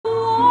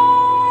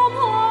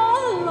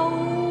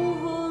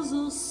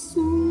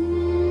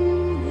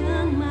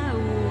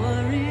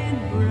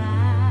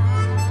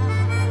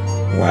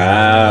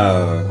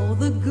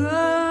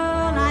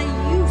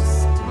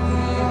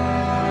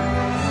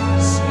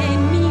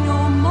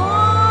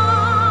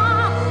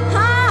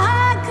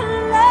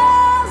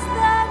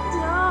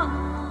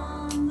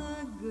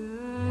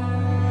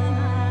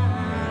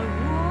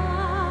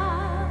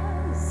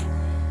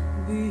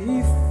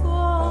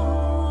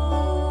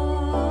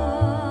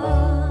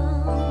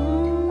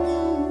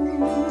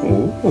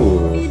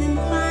Ooh. Feeling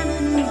fine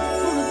and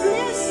full of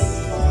bliss.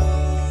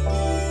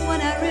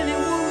 What I really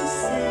want to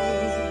say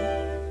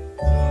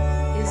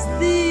is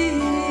this.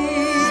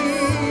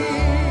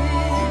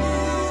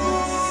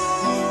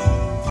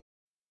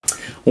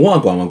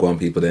 Wagwan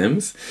people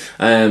thems.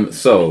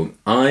 So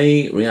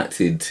I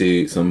reacted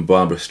to some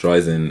Barbra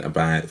Streisand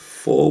about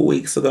 4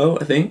 weeks ago,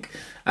 I think,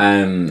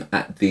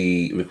 at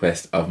the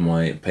request of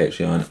my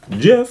Patreon,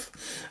 Jeff.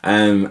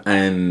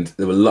 And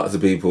there were lots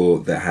of people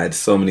that had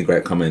so many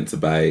great comments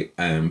about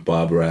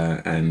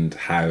Barbara and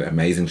how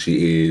amazing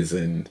she is,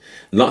 and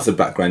lots of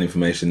background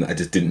information that I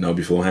just didn't know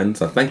beforehand.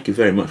 So thank you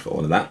very much for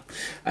all of that.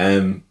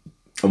 And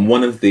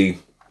one of the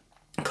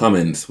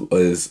comments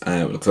was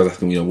because I was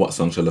asking, what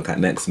song should I look at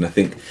next, and I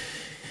think,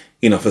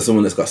 for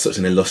someone that's got such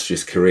an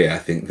illustrious career, I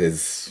think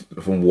there's,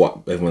 from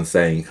what everyone's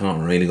saying, you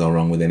can't really go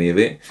wrong with any of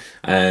it.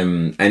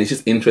 And it's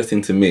just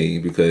interesting to me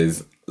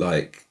because,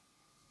 like,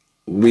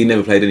 we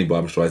never played any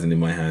Barbra Streisand in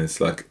my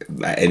house, like,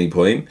 at any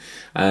point.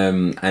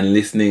 And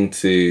listening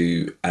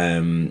to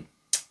A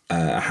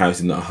House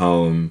in the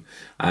Home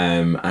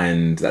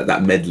and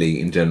that medley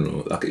in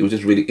general, like, it was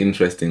just really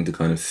interesting to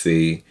kind of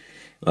see,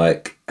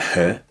 like,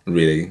 her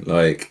really,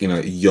 like,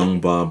 young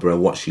Barbara,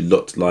 what she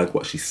looked like,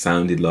 what she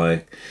sounded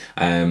like,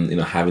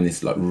 having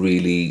this, like,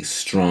 really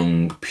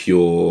strong,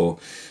 pure,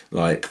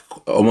 like,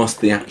 almost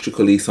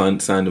theatrically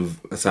sound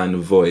of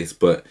voice,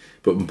 but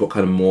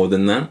kind of more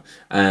than that.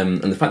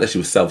 And the fact that she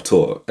was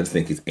self-taught, I just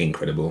think is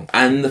incredible.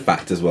 And the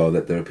fact as well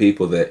that there are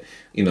people that,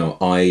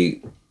 I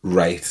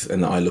rate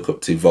and that I look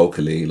up to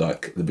vocally,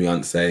 like the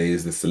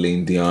Beyoncés, the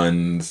Celine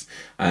Dion's,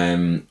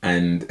 and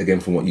again,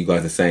 from what you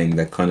guys are saying,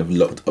 they kind of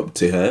looked up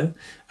to her,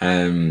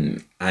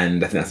 and I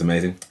think that's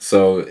amazing.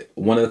 So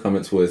one of the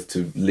comments was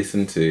to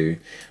listen to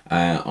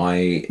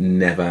I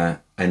never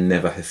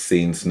has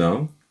seen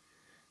snow.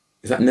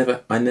 Is that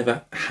I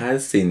never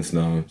has seen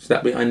snow? Should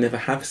that be I never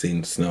have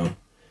seen snow?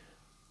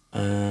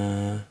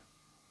 I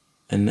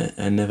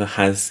never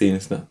has seen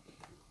snow.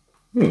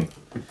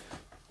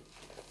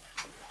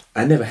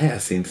 I never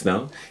have seen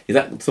snow. Is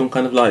that some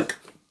kind of, like,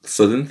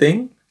 southern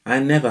thing? I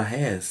never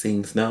have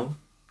seen snow.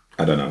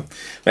 I don't know.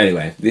 But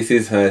anyway, this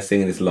is her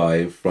singing this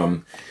live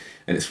and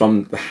it's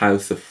from the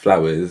House of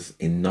Flowers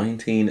in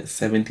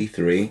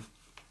 1973,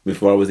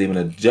 before I was even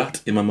a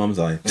jot in my mum's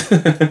eye.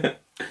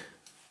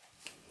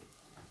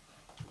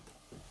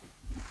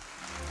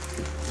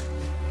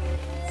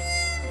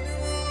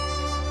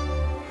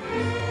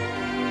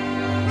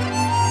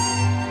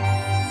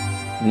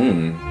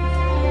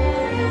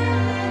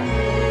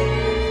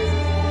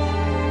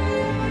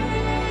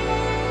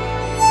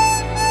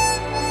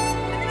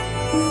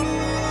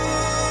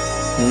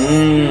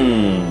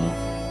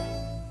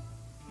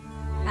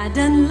 I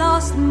done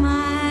lost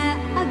my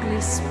ugly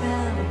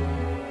spell.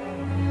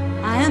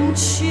 I am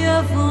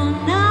cheerful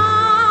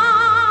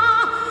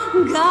now.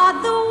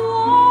 Got the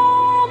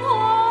warm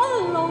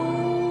all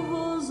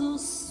over so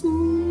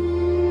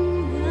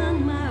smooth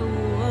and my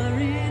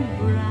worried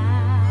brow.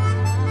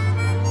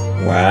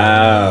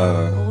 Wow.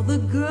 Oh, the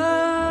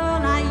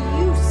girl I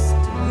used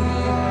to be,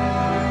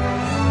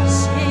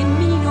 she ain't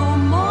me no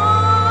more.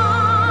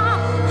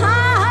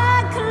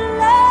 I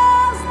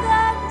closed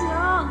the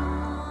door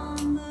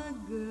on the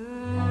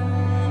girl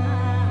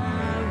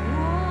I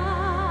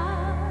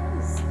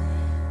was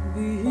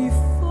before.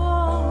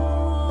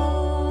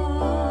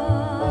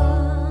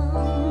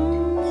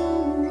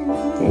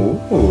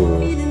 Ooh.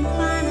 Feeling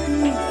fine and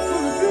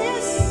full of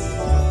bliss.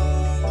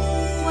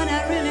 What I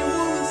really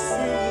want to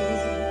say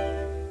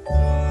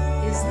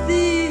is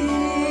this.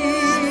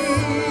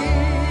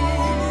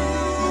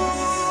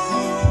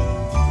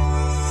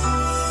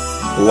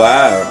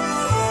 Wow.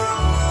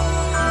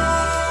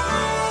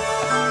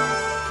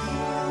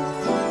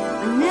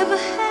 I never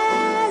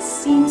have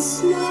seen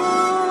snow.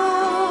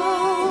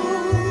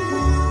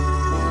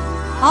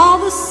 All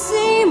the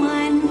same,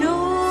 I know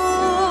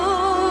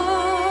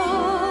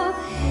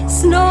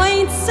snow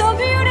ain't so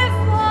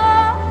beautiful,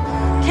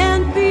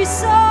 can't be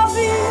so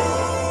beautiful.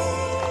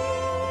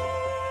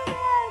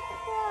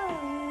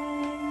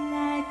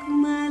 Like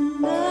my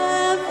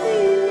love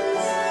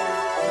is,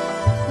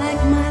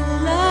 like my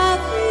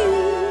love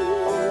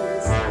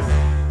is.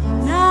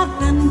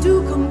 Nothing to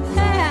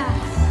compare,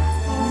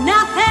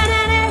 nothing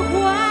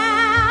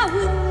anywhere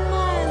with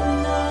my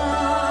love.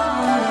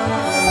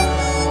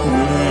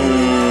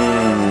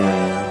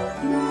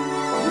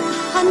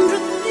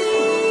 100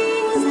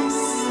 things I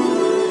see,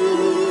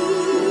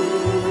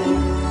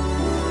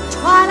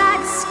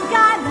 twilight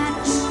sky, that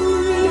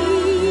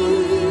tree,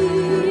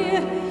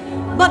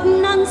 but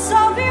none so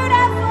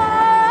beautiful,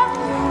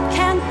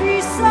 can't be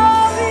so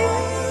beautiful.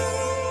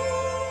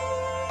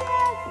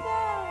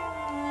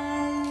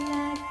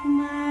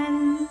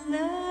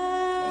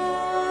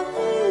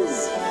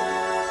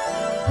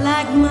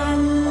 Like my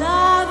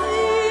love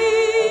is.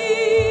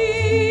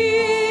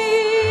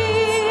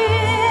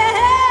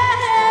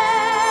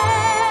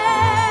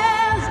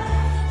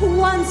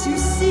 Once you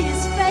see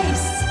his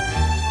face,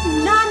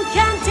 none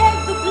can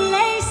take the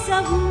place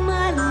of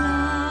my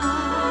love.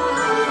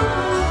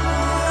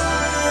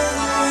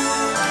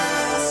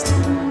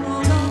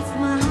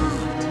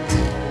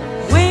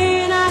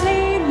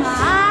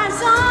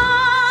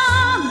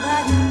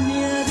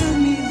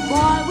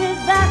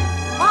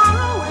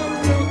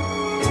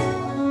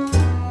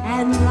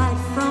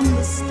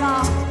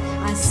 rock,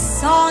 I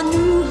saw a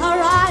new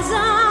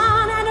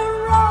horizon and a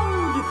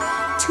road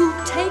to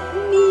take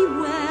me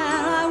where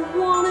I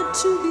wanted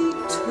to be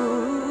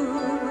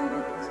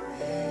took.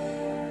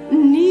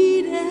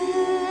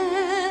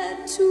 Needed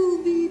to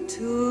be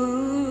took.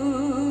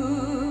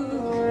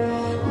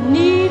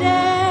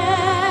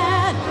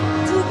 Needed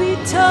to be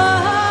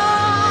took.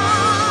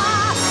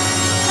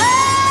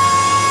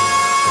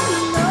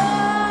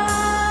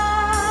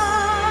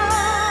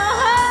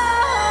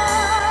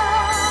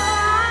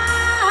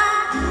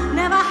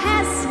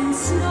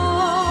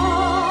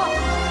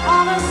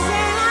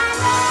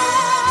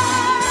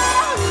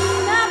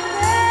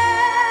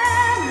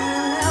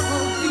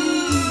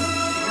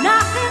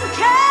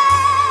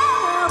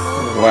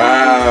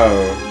 Wow.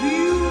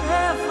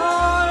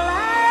 Beautiful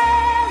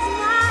as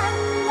my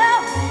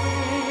love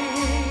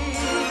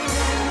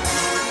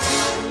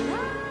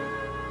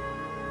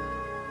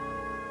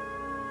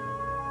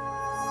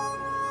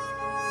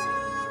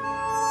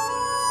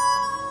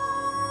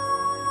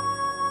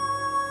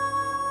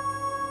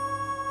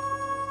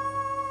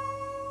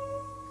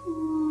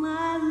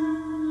my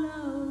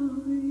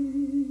love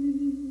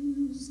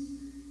is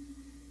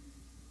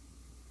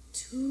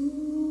to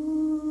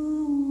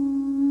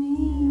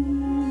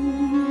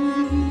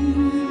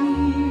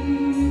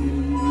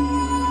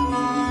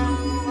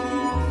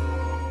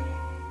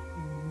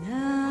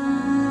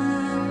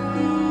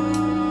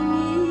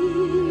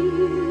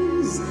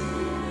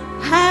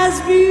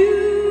as beautiful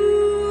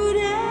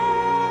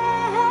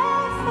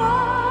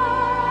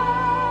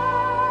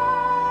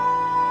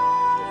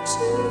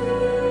to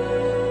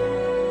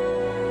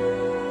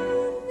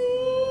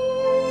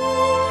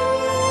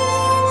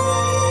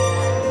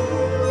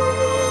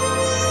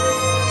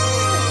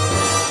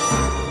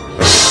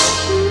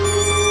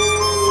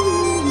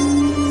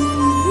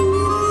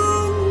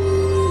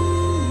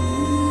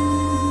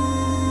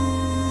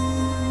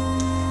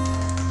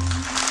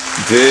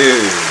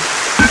Dude.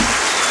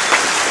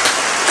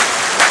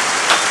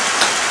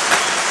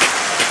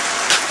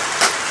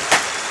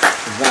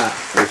 That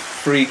was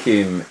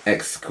freaking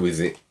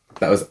exquisite.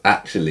 That was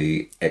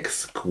actually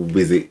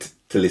exquisite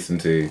to listen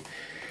to.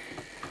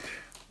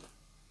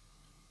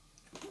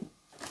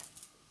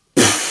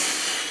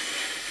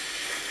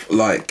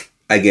 Like,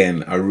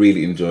 again, I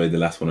really enjoyed the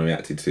last one I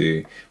reacted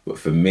to, but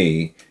for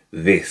me,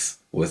 this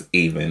was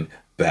even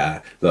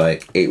better.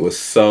 Like, it was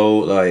so,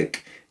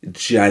 like,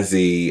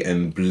 jazzy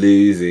and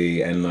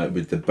bluesy, and like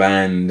with the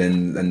band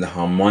and the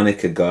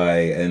harmonica guy,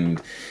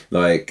 and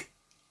like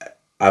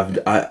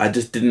I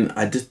just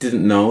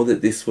didn't know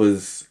that this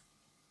was,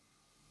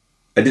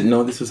 I didn't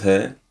know this was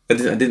her. I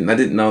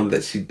didn't know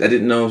that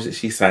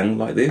she sang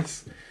like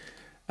this.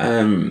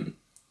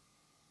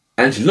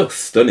 And she looks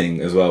stunning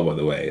as well, by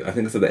the way. I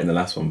think I said that in the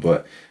last one,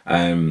 but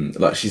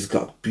like she's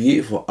got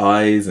beautiful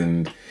eyes,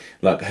 and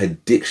like her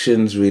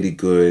diction's really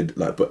good.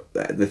 Like, but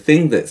the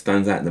thing that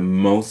stands out the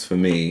most for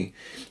me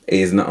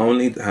is not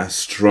only how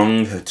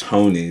strong her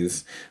tone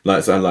is,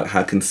 like, so like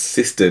how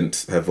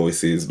consistent her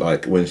voice is,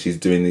 like when she's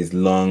doing these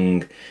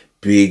long,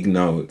 big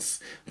notes,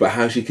 but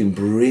how she can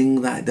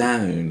bring that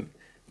down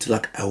to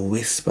like a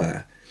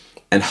whisper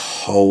and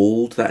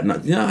hold that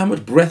note. You know how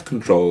much breath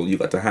control you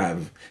got to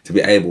have to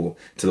be able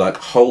to like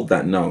hold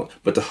that note,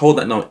 but to hold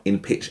that note in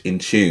pitch, in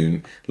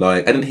tune.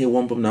 Like, I didn't hear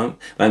one bum note.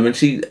 Like when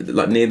she,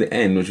 like near the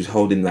end, when she was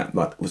holding that,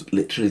 like, it was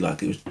literally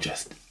like it was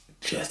just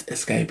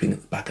escaping at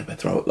the back of her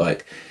throat,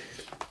 like,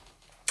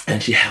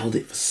 and she held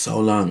it for so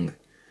long,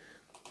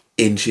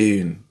 in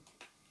tune,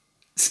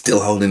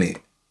 still holding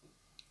it.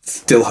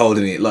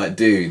 Like,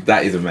 dude,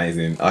 that is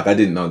amazing. Like, I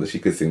didn't know that she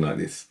could sing like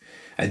this.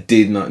 I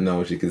did not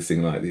know she could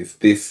sing like this.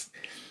 This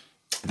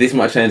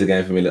might change the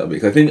game for me a little bit,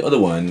 because I think the other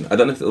one, I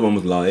don't know if the other one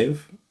was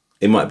live.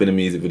 It might have been a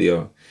music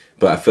video,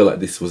 but I feel like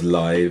this was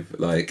live,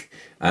 like,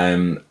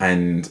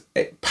 and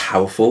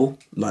powerful,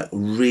 like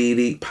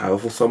really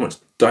powerful. So much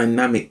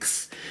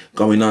dynamics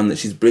going on that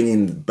she's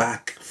bringing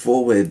back,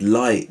 forward,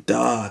 light,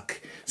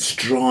 dark,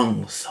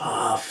 strong,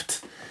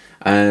 soft.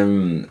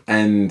 And I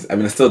mean,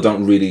 I still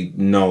don't really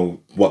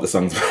know what the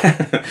song's about,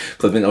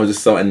 because I think I was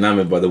just so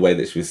enamored by the way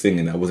that she was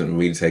singing, I wasn't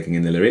really taking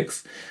in the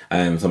lyrics. So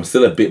I'm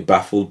still a bit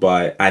baffled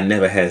by I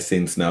Never Have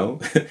Seen Snow,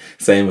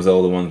 same as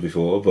all the ones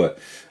before, but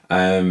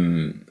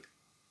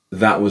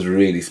that was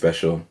really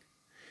special.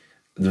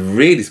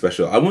 Really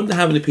special. I wonder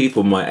how many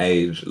people my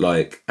age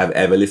like have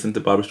ever listened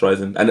to Barbra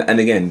Streisand. And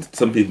again,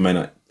 some people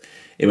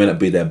it may not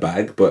be their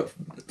bag, but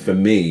for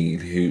me,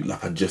 who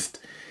like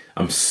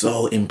I'm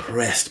so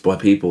impressed by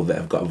people that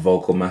have got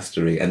vocal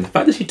mastery, and the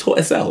fact that she taught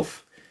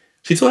herself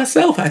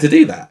how to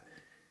do that.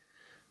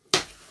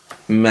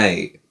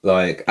 Mate,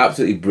 like,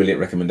 absolutely brilliant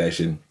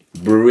recommendation.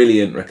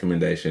 Brilliant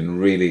recommendation.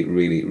 Really,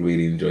 really,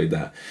 really enjoyed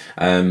that.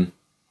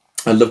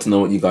 I'd love to know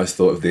what you guys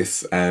thought of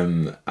this.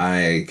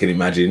 I can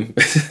imagine.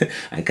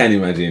 I can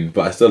imagine,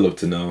 but I still love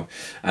to know.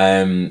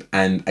 And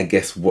I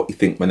guess what you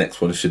think my next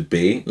one should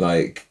be.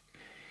 Like,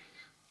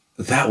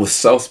 that was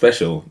so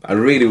special. I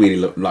really, really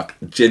love, like,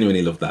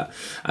 genuinely love that.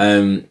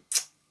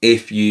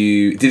 If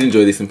you did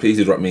enjoy this, then please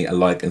do drop me a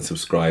like and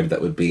subscribe.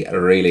 That would be a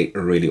really,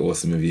 really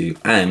awesome of you.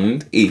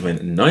 And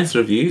even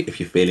nicer of you if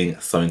you're feeling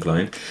so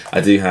inclined.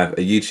 I do have a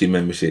YouTube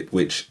membership,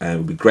 which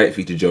would be great for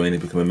you to join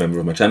and become a member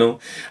of my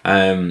channel.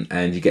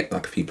 And you get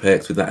like a few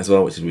perks with that as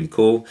well, which is really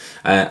cool.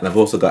 And I've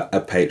also got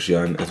a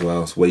Patreon as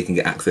well, so where you can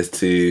get access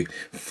to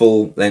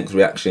full length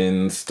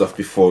reactions, stuff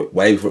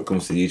way before it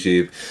comes to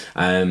YouTube.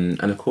 And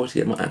of course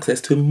you get more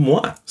access to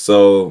moi.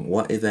 So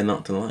what is there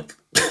not to like?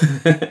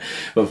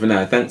 But for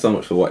now, thanks so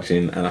much for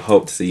watching, and I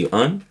hope to see you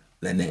on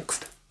the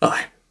next.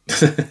 Bye.